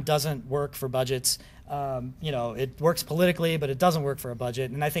crime doesn't work for budgets. It works politically, but it doesn't work for a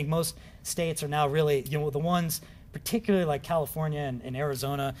budget. And I think most states are now really, the ones, particularly like California and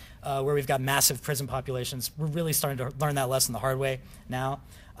Arizona, where we've got massive prison populations, we're really starting to learn that lesson the hard way now.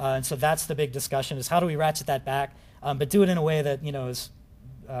 And so that's the big discussion, is how do we ratchet that back, but do it in a way that, is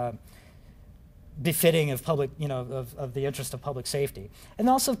befitting of public, of the interest of public safety. And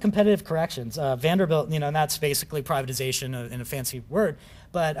also competitive corrections. Vanderbilt, and that's basically privatization in a fancy word,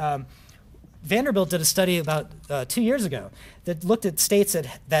 but Vanderbilt did a study about 2 years ago that looked at states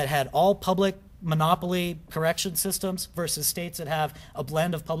that had all public monopoly correction systems versus states that have a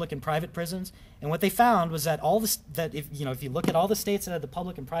blend of public and private prisons. And what they found was that if you look at all the states that had the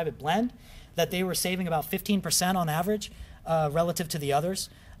public and private blend, that they were saving about 15% on average relative to the others.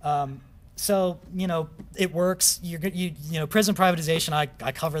 So, it works. Prison privatization,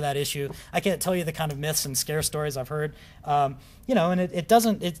 I cover that issue. I can't tell you the kind of myths and scare stories I've heard. And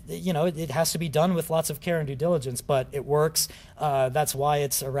it has to be done with lots of care and due diligence, but it works. That's why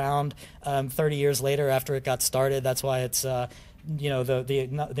it's around 30 years later after it got started. That's why it's, the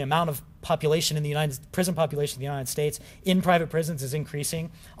amount of population in the prison population in the United States in private prisons is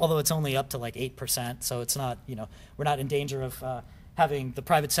increasing, although it's only up to like 8%. So it's not, we're not in danger of having the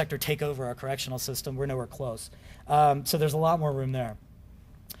private sector take over our correctional system. We're nowhere close. So there's a lot more room there.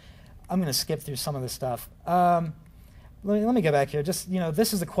 I'm going to skip through some of this stuff. Let me go back here. Just,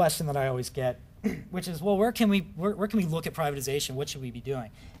 this is a question that I always get, which is, well, where can we look at privatization? What should we be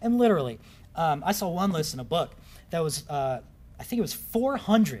doing? And literally, I saw one list in a book that was, I think it was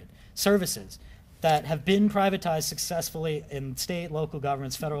 400 services that have been privatized successfully in state, local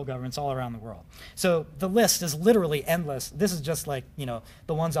governments, federal governments all around the world. So the list is literally endless. This is just like,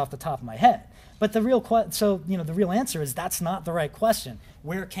 the ones off the top of my head. But the real the real answer is that's not the right question.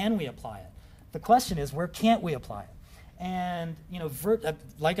 Where can we apply it? The question is, where can't we apply it? And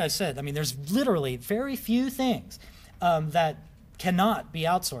like I said, there's literally very few things that cannot be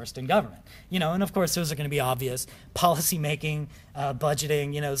outsourced in government. And of course those are going to be obvious: policy making,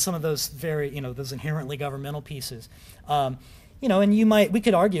 budgeting. Some of those those inherently governmental pieces. And we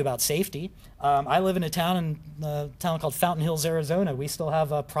could argue about safety. I live in a town called Fountain Hills, Arizona. We still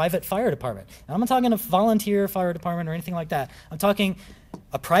have a private fire department. And I'm not talking a volunteer fire department or anything like that. I'm talking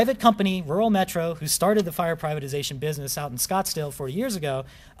a private company, Rural Metro, who started the fire privatization business out in Scottsdale 40 years ago.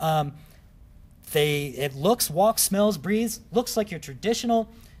 It looks, walks, smells, breathes, looks like your traditional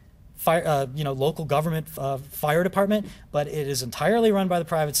fire, local government fire department, but it is entirely run by the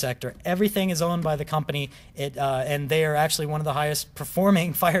private sector. Everything is owned by the company, and they are actually one of the highest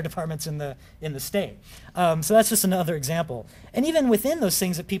performing fire departments in the state. So that's just another example. And even within those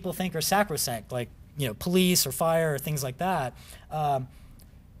things that people think are sacrosanct, like police or fire or things like that,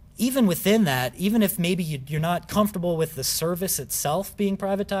 even within that, even if maybe you're not comfortable with the service itself being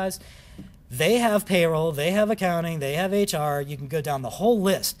privatized, they have payroll, they have accounting, they have HR. You can go down the whole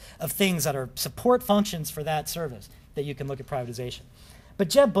list of things that are support functions for that service that you can look at privatization. But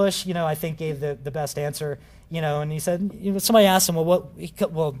Jeb Bush, I think gave the best answer, and he said, somebody asked him, well,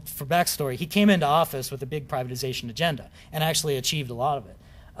 for backstory, he came into office with a big privatization agenda and actually achieved a lot of it.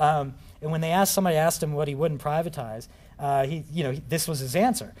 And when somebody asked him what he wouldn't privatize, this was his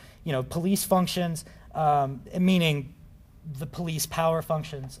answer. Police functions, meaning the police power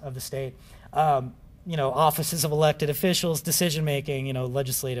functions of the state, offices of elected officials, decision-making,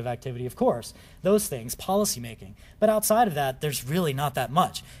 legislative activity, of course, those things, policy-making. But outside of that, there's really not that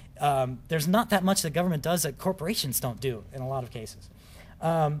much. There's not that much the government does that corporations don't do in a lot of cases.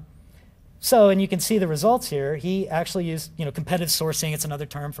 And you can see the results here. He actually used, competitive sourcing. It's another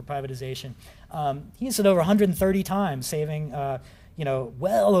term for privatization. He used it over 130 times, saving,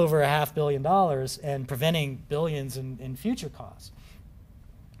 well over $500 million and preventing billions in future costs.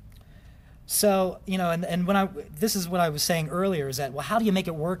 So, and this is what I was saying earlier, is that, well, how do you make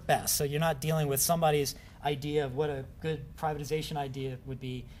it work best? So you're not dealing with somebody's idea of what a good privatization idea would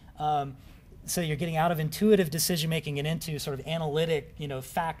be. So you're getting out of intuitive decision-making and into sort of analytic,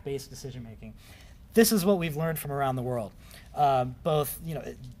 fact-based decision-making. This is what we've learned from around the world, both,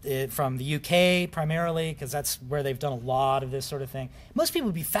 from the UK primarily, because that's where they've done a lot of this sort of thing. Most people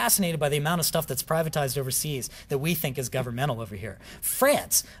would be fascinated by the amount of stuff that's privatized overseas that we think is governmental over here.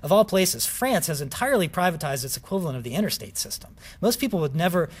 France, of all places, France has entirely privatized its equivalent of the interstate system. Most people,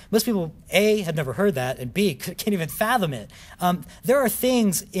 A, had never heard that, and B, can't even fathom it. There are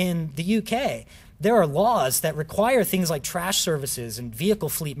things in the UK, there are laws that require things like trash services and vehicle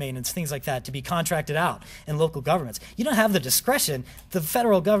fleet maintenance, things like that, to be contracted out in local governments. You don't have the discretion. The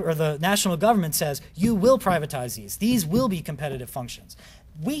federal government or the national government says, you will privatize these. These will be competitive functions.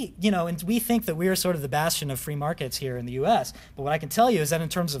 And we think that we are sort of the bastion of free markets here in the U.S. But what I can tell you is that in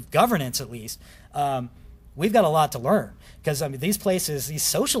terms of governance, at least, we've got a lot to learn. Because these places, these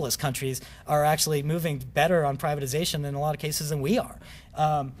socialist countries, are actually moving better on privatization in a lot of cases than we are.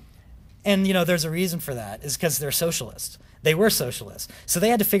 And there's a reason for that, is because they're socialists. They were socialists, so they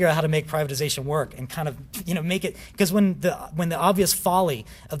had to figure out how to make privatization work and kind of make it. Because when the obvious folly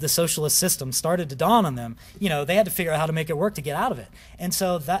of the socialist system started to dawn on them, they had to figure out how to make it work to get out of it. And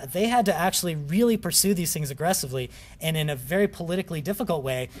so that they had to actually really pursue these things aggressively and in a very politically difficult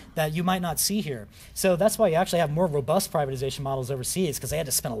way that you might not see here. So that's why you actually have more robust privatization models overseas, because they had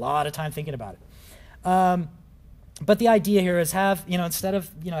to spend a lot of time thinking about it. But the idea here is have, instead of,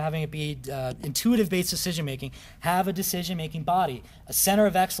 having it be intuitive-based decision-making, have a decision-making body, a center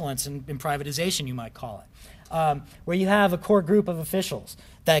of excellence in privatization, you might call it, where you have a core group of officials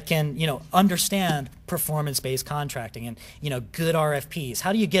that can, understand performance-based contracting and, good RFPs.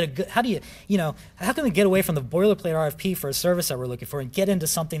 How do you get a good, how can we get away from the boilerplate RFP for a service that we're looking for and get into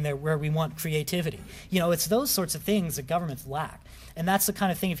something where we want creativity? It's those sorts of things that governments lack. And that's the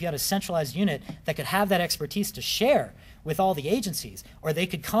kind of thing, if you had a centralized unit that could have that expertise to share with all the agencies, or they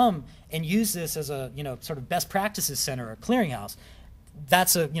could come and use this as a, sort of best practices center or clearinghouse,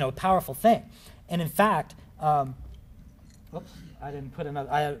 that's a, powerful thing. And in fact, oops, I didn't put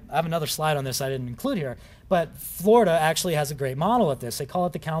another, I have another slide on this I didn't include here, but Florida actually has a great model of this. They call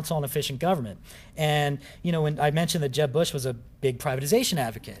it the Council on Efficient Government. And, when I mentioned that Jeb Bush was a big privatization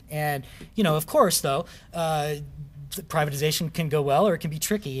advocate. And, of course, though, privatization can go well or it can be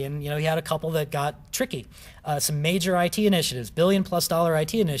tricky, and he had a couple that got tricky. Some major IT initiatives, $1 billion+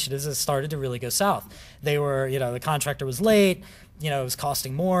 IT initiatives, that started to really go south. They were, the contractor was late, it was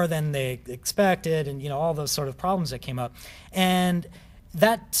costing more than they expected, and all those sort of problems that came up. And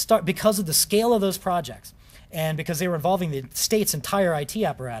that because of the scale of those projects, and because they were involving the state's entire IT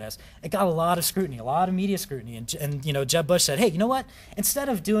apparatus, it got a lot of scrutiny, a lot of media scrutiny. And Jeb Bush said, hey, you know what? Instead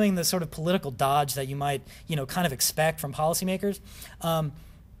of doing the sort of political dodge that you might, kind of expect from policymakers,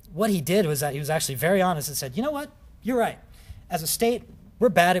 what he did was that he was actually very honest and said, you know what? You're right. As a state, we're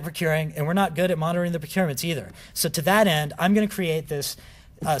bad at procuring, and we're not good at monitoring the procurements either. So to that end, I'm going to create this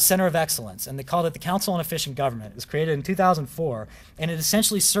Center of Excellence, and they called it the Council on Efficient Government. It was created in 2004, and it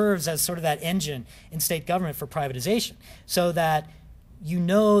essentially serves as sort of that engine in state government for privatization, so that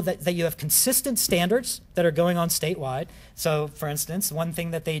that you have consistent standards that are going on statewide. So, for instance, one thing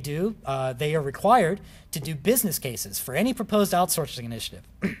that they do, they are required to do business cases for any proposed outsourcing initiative.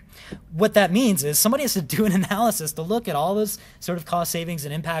 What that means is somebody has to do an analysis to look at all those sort of cost savings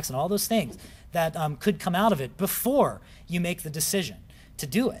and impacts and all those things that could come out of it before you make the decision to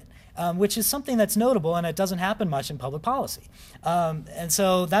do it. which is something that's notable, and it doesn't happen much in public policy. And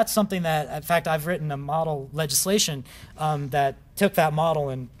so that's something that, in fact, I've written a model legislation that took that model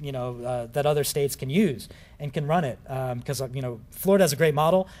and, that other states can use and can run it. Because, Florida has a great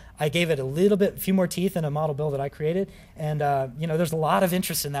model. I gave it a few more teeth in a model bill that I created. And, there's a lot of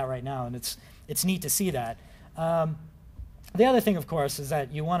interest in that right now, and it's neat to see that. The other thing, of course, is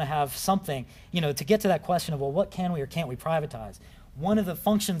that you want to have something, to get to that question of, well, what can we or can't we privatize? One of the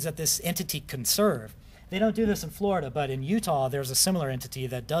functions that this entity can serve, they don't do this in Florida, but in Utah, there's a similar entity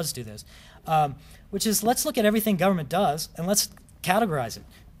that does do this, which is, let's look at everything government does and let's categorize it.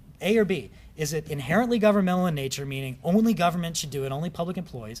 A or B. Is it inherently governmental in nature, meaning only government should do it, only public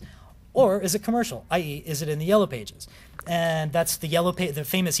employees? Or is it commercial, i.e., is it in the Yellow Pages? And that's the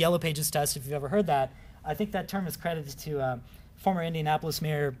famous Yellow Pages test, if you've ever heard that. I think that term is credited to former Indianapolis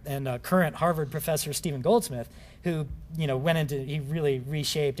mayor and current Harvard professor Stephen Goldsmith, who he really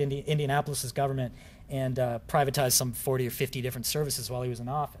reshaped Indianapolis's government and privatized some 40 or 50 different services while he was in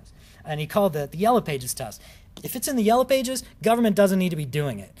office. And he called it the Yellow Pages test. If it's in the Yellow Pages, government doesn't need to be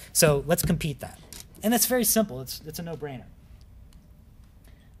doing it. So let's compete that. And that's very simple. It's a no-brainer.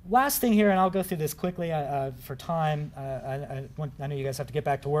 Last thing here, and I'll go through this quickly for time. I know you guys have to get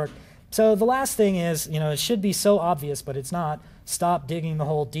back to work. So the last thing is, it should be so obvious, but it's not. Stop digging the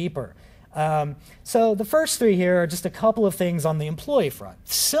hole deeper. So the first three here are just a couple of things on the employee front.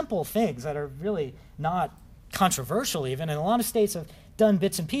 Simple things that are really not controversial even, and a lot of states have done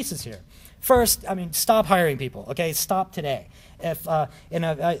bits and pieces here. First, stop hiring people, okay? Stop today. If I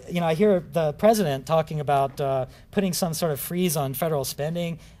hear the president talking about putting some sort of freeze on federal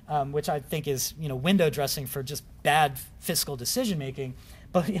spending, which I think is, window dressing for just bad fiscal decision making.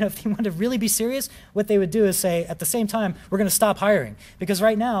 But if they want to really be serious, what they would do is say, at the same time, we're going to stop hiring. Because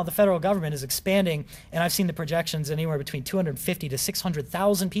right now, the federal government is expanding, and I've seen the projections anywhere between 250 to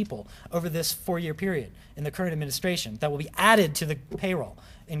 600,000 people over this 4-year period in the current administration that will be added to the payroll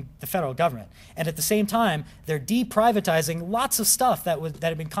in the federal government. And at the same time, they're deprivatizing lots of stuff that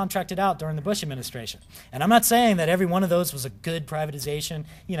had been contracted out during the Bush administration. And I'm not saying that every one of those was a good privatization.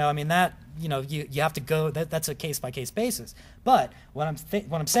 You have to go, that's a case-by-case basis. But what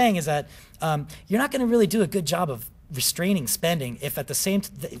I'm saying is that you're not going to really do a good job of restraining spending if at the same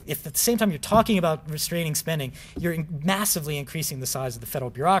time you're talking about restraining spending, you're massively increasing the size of the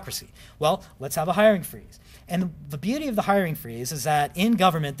federal bureaucracy. Well, let's have a hiring freeze. And the beauty of the hiring freeze is that in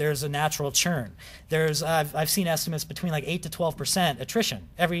government there's a natural churn. I've seen estimates between like 8 to 12% attrition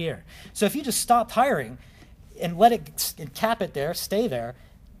every year. So if you just stopped hiring and let it and cap it there, stay there,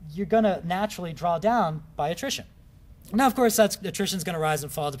 you're going to naturally draw down by attrition. Now, of course, attrition is going to rise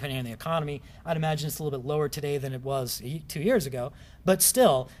and fall depending on the economy. I'd imagine it's a little bit lower today than it was 2 years ago, but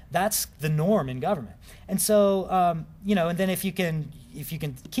still, that's the norm in government. And so, and then if you can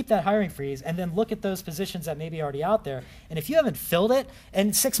keep that hiring freeze and then look at those positions that may be already out there, and if you haven't filled it,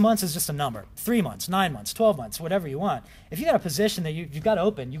 and 6 months is just a number, 3 months, 9 months, 12 months, whatever you want. If you got a position that you've got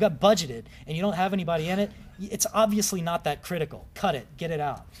open, you've got budgeted, and you don't have anybody in it, it's obviously not that critical. Cut it, get it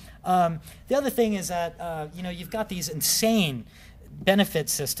out. The other thing is that you've got these insane benefit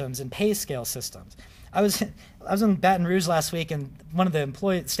systems and pay scale systems. I was in Baton Rouge last week, and one of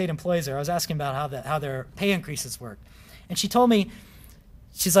the state employees there, I was asking about how their pay increases work, and she told me,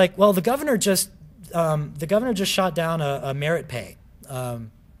 she's like, well, the governor just shot down a merit pay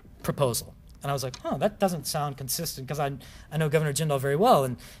proposal. And I was like, oh, that doesn't sound consistent, because I know Governor Jindal very well,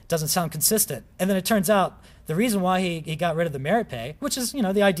 and it doesn't sound consistent. And then it turns out the reason why he got rid of the merit pay, which is,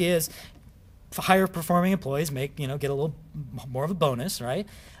 the idea is higher performing employees get a little more of a bonus, right?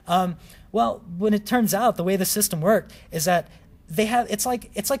 Well, when it turns out the way the system worked is that it's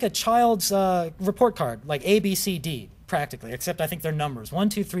like a child's report card, like A, B, C, D. Practically, except I think they're numbers, 1,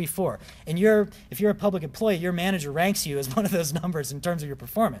 2, 3, 4. And if you're a public employee, your manager ranks you as one of those numbers in terms of your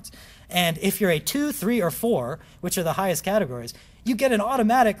performance. And if you're a 2, 3, or 4, which are the highest categories, you get an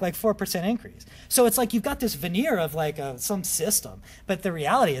automatic 4% increase. So it's like you've got this veneer of some system, but the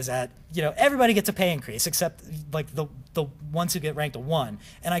reality is that everybody gets a pay increase except the ones who get ranked a 1.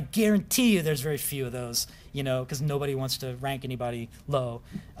 And I guarantee you there's very few of those, because nobody wants to rank anybody low.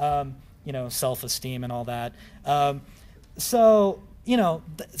 Self-esteem and all that. So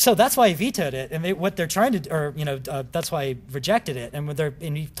that's why he vetoed it, and what they're trying to, that's why he rejected it,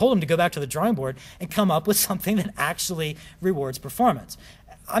 and he told him to go back to the drawing board and come up with something that actually rewards performance.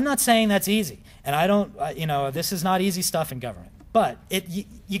 I'm not saying that's easy, and I don't, this is not easy stuff in government, but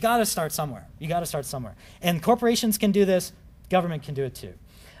you got to start somewhere. You got to start somewhere, and corporations can do this. Government can do it too.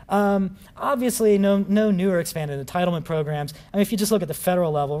 Obviously, no new or expanded entitlement programs. I mean, if you just look at the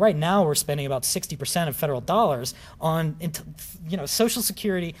federal level, right now we're spending about 60% of federal dollars on, Social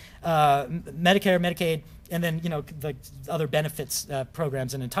Security, Medicare, Medicaid, and then, the other benefits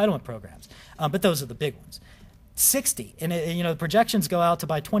programs and entitlement programs. But those are the big ones. 60, and the projections go out to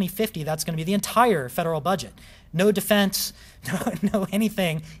by 2050, that's going to be the entire federal budget. No defense, no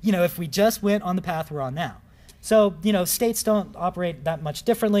anything, if we just went on the path we're on now. So, states don't operate that much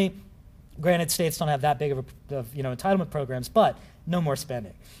differently. Granted, states don't have that big of entitlement programs, but no more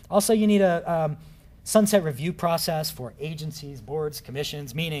spending. Also, you need a sunset review process for agencies, boards,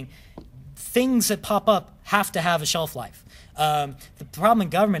 commissions, meaning things that pop up have to have a shelf life. The problem in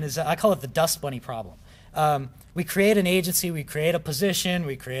government is, I call it the dust bunny problem. We create an agency, we create a position,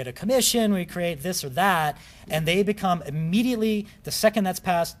 we create a commission, we create this or that, and they become immediately, the second that's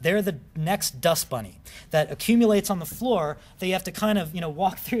passed, they're the next dust bunny that accumulates on the floor that you have to kind of,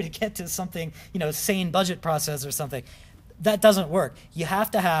 walk through to get to something, sane budget process or something. That doesn't work. You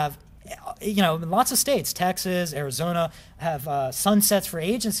have to have, lots of states, Texas, Arizona, have sunsets for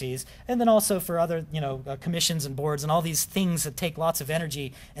agencies, and then also for other, commissions and boards and all these things that take lots of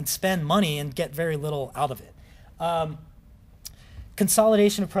energy and spend money and get very little out of it.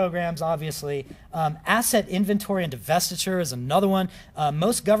 Consolidation of programs, obviously. Asset inventory and divestiture is another one.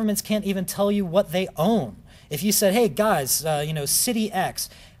 Most governments can't even tell you what they own. If you said, hey, guys, city X,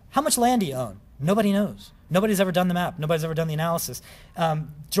 how much land do you own? Nobody knows. Nobody's ever done the map. Nobody's ever done the analysis.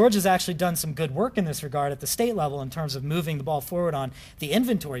 Georgia's actually done some good work in this regard at the state level in terms of moving the ball forward on the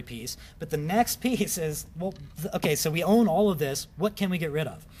inventory piece. But the next piece is, well, okay, so we own all of this. What can we get rid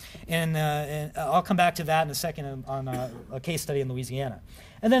of? And I'll come back to that in a second on a case study in Louisiana.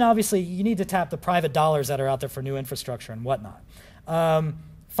 And then obviously you need to tap the private dollars that are out there for new infrastructure and whatnot.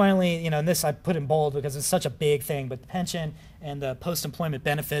 Finally, and this I put in bold because it's such a big thing, but the pension and the post-employment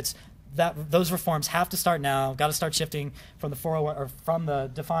benefits, those reforms have to start now. Got to start shifting from the 401 or from the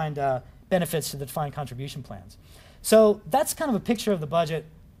defined benefits to the defined contribution plans. So that's kind of a picture of the budget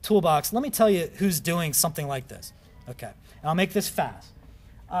toolbox. Let me tell you who's doing something like this. Okay, and I'll make this fast.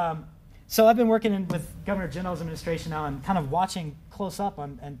 So I've been working with Governor Jindal's administration now and kind of watching close up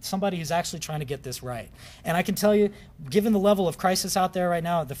on somebody who's actually trying to get this right. And I can tell you, given the level of crisis out there right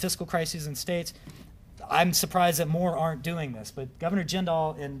now, the fiscal crises in states, I'm surprised that more aren't doing this, but Governor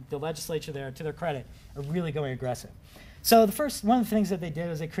Jindal and the legislature there, to their credit, are really going aggressive. So one of the things that they did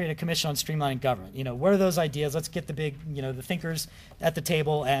is they created a commission on streamlining government. What are those ideas? Let's get the big, the thinkers at the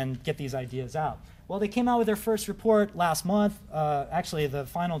table and get these ideas out. Well, they came out with their first report last month. Actually, the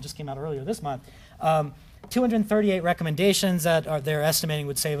final just came out earlier this month. 238 recommendations that they're estimating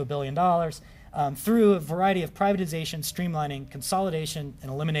would save $1 billion through a variety of privatization, streamlining, consolidation,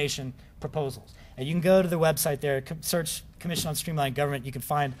 and elimination proposals. And you can go to the website there, search Commission on Streamlined Government. You can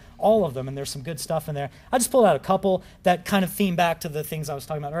find all of them, and there's some good stuff in there. I just pulled out a couple that kind of theme back to the things I was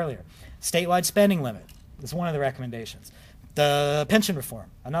talking about earlier. Statewide spending limit is one of the recommendations. The pension reform,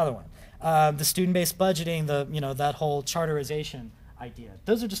 another one. The student-based budgeting, that whole charterization idea.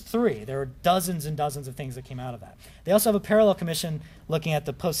 Those are just three. There are dozens and dozens of things that came out of that. They also have a parallel commission looking at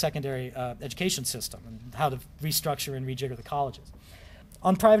the post-secondary education system and how to restructure and rejigger the colleges.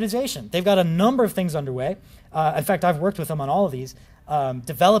 On privatization, they've got a number of things underway. In fact, I've worked with them on all of these,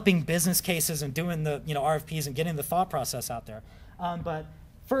 developing business cases and doing the RFPs and getting the thought process out there. But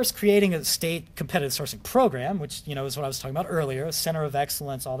first, creating a state competitive sourcing program, which is what I was talking about earlier, a center of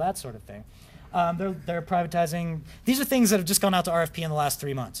excellence, all that sort of thing. They're privatizing. These are things that have just gone out to RFP in the last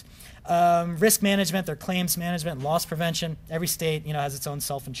 3 months. Risk management, their claims management, and loss prevention. Every state, has its own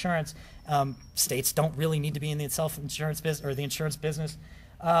self-insurance. States don't really need to be in the self-insurance business or the insurance business.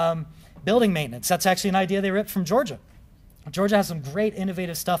 Building maintenance. That's actually an idea they ripped from Georgia. Georgia has some great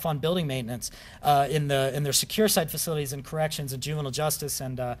innovative stuff on building maintenance in their secure site facilities and corrections and juvenile justice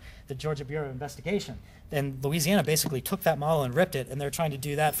and the Georgia Bureau of Investigation. And Louisiana basically took that model and ripped it, and they're trying to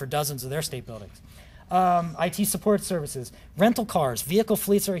do that for dozens of their state buildings. IT support services, rental cars, vehicle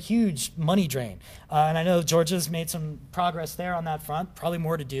fleets are a huge money drain. And I know Georgia's made some progress there on that front, probably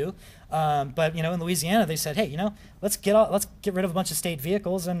more to do. But in Louisiana, they said, hey, let's get rid of a bunch of state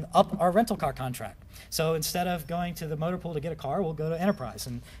vehicles and up our rental car contract. So instead of going to the motor pool to get a car, we'll go to Enterprise,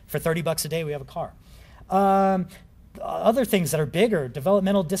 and for $30 a day, we have a car. Other things that are bigger,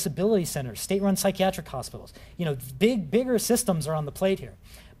 developmental disability centers, state-run psychiatric hospitals. Bigger systems are on the plate here.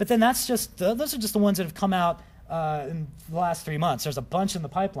 But then those are just the ones that have come out in the last 3 months. There's a bunch in the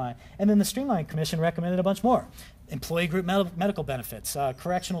pipeline. And then the Streamline Commission recommended a bunch more. Employee group medical benefits,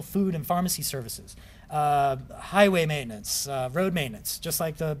 correctional food and pharmacy services, highway maintenance, road maintenance, just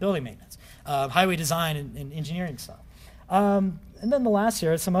like the building maintenance, highway design and engineering stuff. And then the last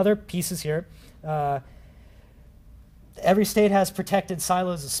here, some other pieces here. Every state has protected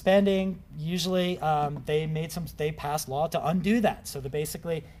silos of spending. Usually, they passed law to undo that. So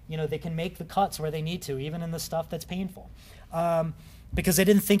basically, they can make the cuts where they need to, even in the stuff that's painful, because they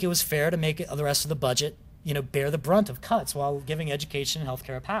didn't think it was fair to make the rest of the budget, bear the brunt of cuts while giving education and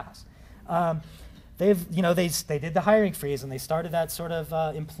healthcare a pass. They did the hiring freeze, and they started that sort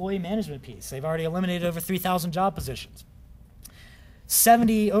of employee management piece. They've already eliminated over 3,000 job positions.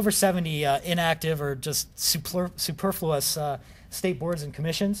 Over 70 inactive or just superfluous state boards and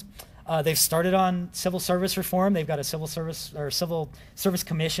commissions. They've started on civil service reform. They've got a civil service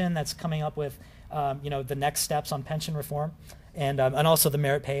commission that's coming up with the next steps on pension reform, and also the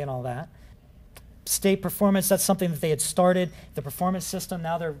merit pay and all that. State performance, that's something that they had started. The performance system,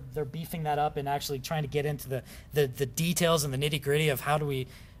 now they're beefing that up and actually trying to get into the details and the nitty-gritty of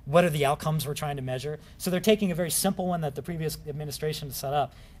what are the outcomes we're trying to measure. So they're taking a very simple one that the previous administration had set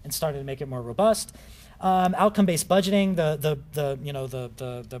up and started to make it more robust. Outcome-based budgeting,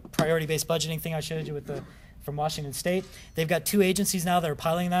 the priority-based budgeting thing I showed you from Washington State. They've got 2 agencies now that are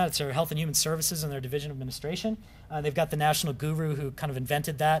piloting that. It's their Health and Human Services and their Division of Administration. They've got the national guru who kind of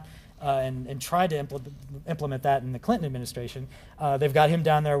invented that and tried to implement that in the Clinton administration. They've got him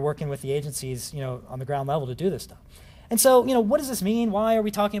down there working with the agencies, on the ground level to do this stuff. And so, what does this mean? Why are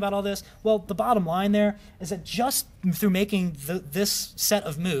we talking about all this? Well, the bottom line there is that just through making this set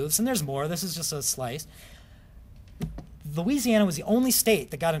of moves, and there's more, this is just a slice, Louisiana was the only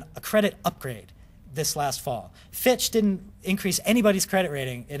state that got a credit upgrade this last fall. Fitch didn't increase anybody's credit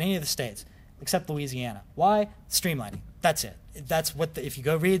rating in any of the states except Louisiana. Why? Streamlining. That's it. That's what if you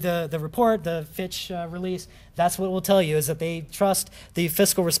go read the report, the Fitch release, that's what it will tell you, is that they trust the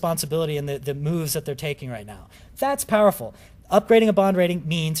fiscal responsibility and the moves that they're taking right now. That's powerful. Upgrading a bond rating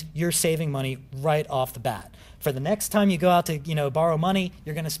means you're saving money right off the bat. For the next time you go out to borrow money,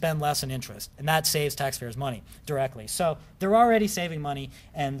 you're going to spend less in interest, and that saves taxpayers money directly. So they're already saving money,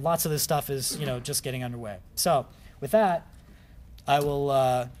 and lots of this stuff is just getting underway. So with that,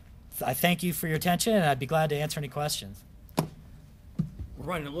 I thank you for your attention, and I'd be glad to answer any questions. We're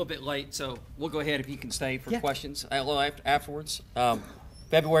running a little bit late, so we'll go ahead if you can stay for Yeah. questions afterwards.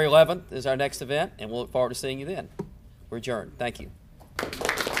 February 11th is our next event, and we'll look forward to seeing you then. We're adjourned. Thank you.